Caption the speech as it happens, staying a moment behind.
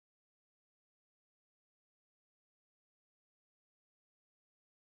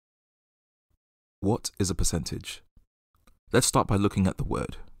What is a percentage? Let's start by looking at the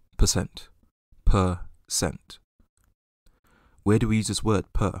word percent. Per-cent. Where do we use this word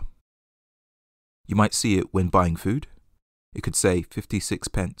per? You might see it when buying food. It could say 56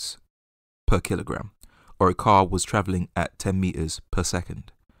 pence per kilogram, or a car was travelling at 10 meters per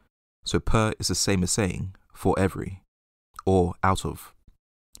second. So per is the same as saying for every, or out of.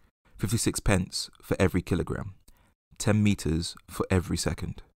 56 pence for every kilogram, 10 meters for every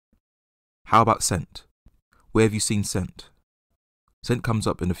second. How about cent? Where have you seen cent? Cent comes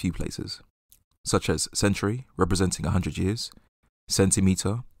up in a few places, such as century, representing 100 years,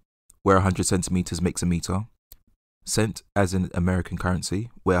 centimeter, where 100 centimeters makes a meter, cent as in American currency,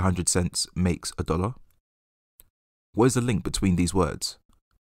 where 100 cents makes a dollar. What is the link between these words?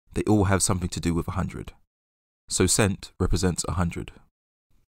 They all have something to do with 100. So cent represents 100.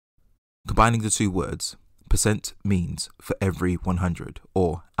 Combining the two words, percent means for every 100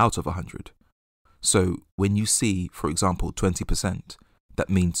 or out of 100. So when you see, for example, 20%, that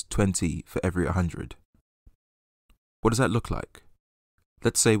means 20 for every 100. What does that look like?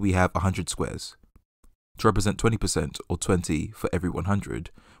 Let's say we have 100 squares. To represent 20% or 20 for every 100,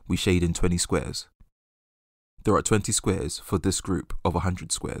 we shade in 20 squares. There are 20 squares for this group of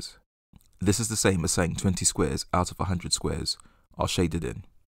 100 squares. This is the same as saying 20 squares out of 100 squares are shaded in.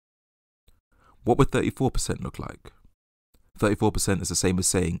 What would 34% look like? 34% is the same as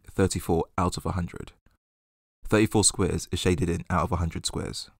saying 34 out of 100. 34 squares is shaded in out of 100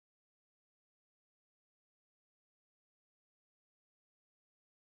 squares.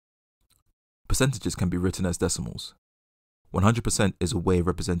 Percentages can be written as decimals. 100% is a way of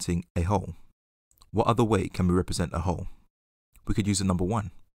representing a whole. What other way can we represent a whole? We could use the number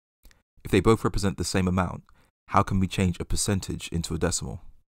 1. If they both represent the same amount, how can we change a percentage into a decimal?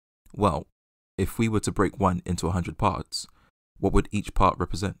 Well, if we were to break 1 into 100 parts, what would each part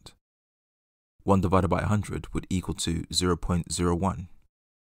represent? 1 divided by 100 would equal to 0.01.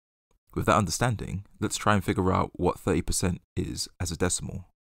 With that understanding, let's try and figure out what 30% is as a decimal.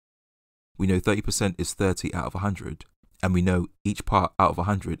 We know 30% is 30 out of 100, and we know each part out of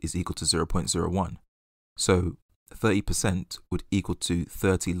 100 is equal to 0.01. So 30% would equal to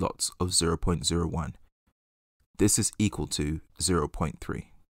 30 lots of 0.01. This is equal to 0.3.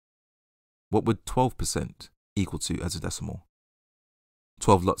 What would 12% equal to as a decimal?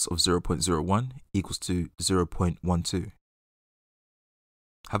 12 lots of 0.01 equals to 0.12.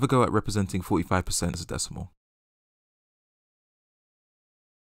 Have a go at representing 45% as a decimal.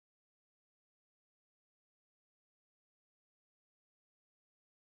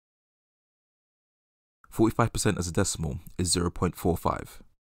 %45 as a decimal is 0.45.